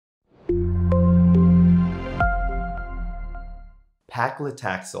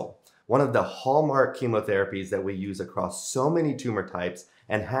Paclitaxel, one of the hallmark chemotherapies that we use across so many tumor types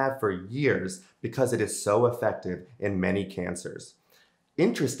and have for years because it is so effective in many cancers.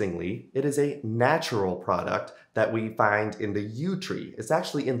 Interestingly, it is a natural product that we find in the yew tree. It's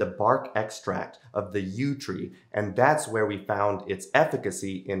actually in the bark extract of the yew tree, and that's where we found its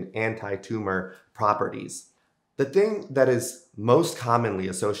efficacy in anti-tumor properties. The thing that is most commonly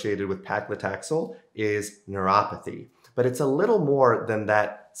associated with paclitaxel is neuropathy, but it's a little more than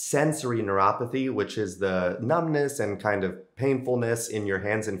that sensory neuropathy, which is the numbness and kind of painfulness in your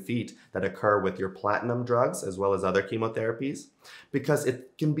hands and feet that occur with your platinum drugs as well as other chemotherapies, because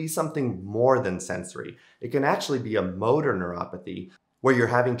it can be something more than sensory. It can actually be a motor neuropathy where you're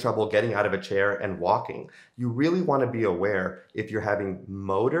having trouble getting out of a chair and walking. You really want to be aware if you're having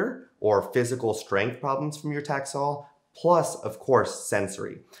motor or physical strength problems from your Taxol, plus, of course,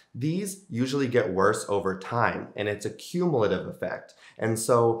 sensory. These usually get worse over time, and it's a cumulative effect. And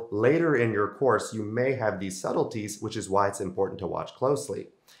so later in your course, you may have these subtleties, which is why it's important to watch closely.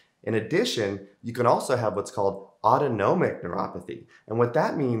 In addition, you can also have what's called autonomic neuropathy. And what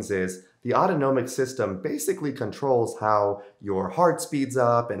that means is the autonomic system basically controls how your heart speeds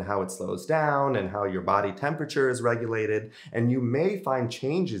up and how it slows down and how your body temperature is regulated. And you may find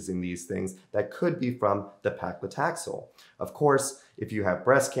changes in these things that could be from the paclitaxel. Of course, if you have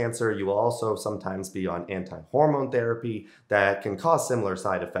breast cancer, you will also sometimes be on anti-hormone therapy that can cause similar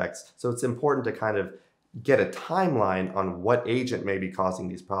side effects. So it's important to kind of get a timeline on what agent may be causing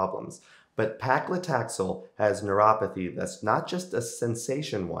these problems. But paclitaxel has neuropathy that's not just a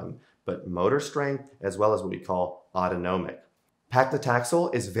sensation one, but motor strength as well as what we call autonomic.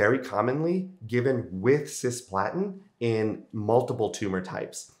 Paclitaxel is very commonly given with cisplatin in multiple tumor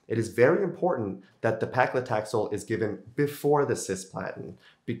types. It is very important that the paclitaxel is given before the cisplatin,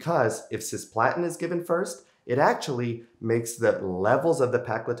 because if cisplatin is given first, it actually makes the levels of the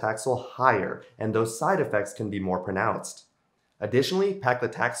paclitaxel higher, and those side effects can be more pronounced. Additionally,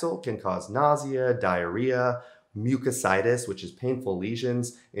 paclitaxel can cause nausea, diarrhea, mucositis, which is painful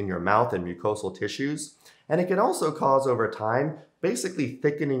lesions in your mouth and mucosal tissues, and it can also cause over time basically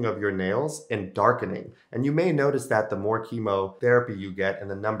thickening of your nails and darkening. And you may notice that the more chemotherapy you get and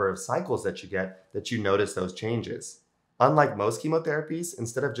the number of cycles that you get, that you notice those changes. Unlike most chemotherapies,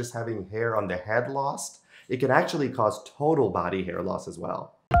 instead of just having hair on the head lost, it can actually cause total body hair loss as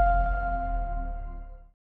well.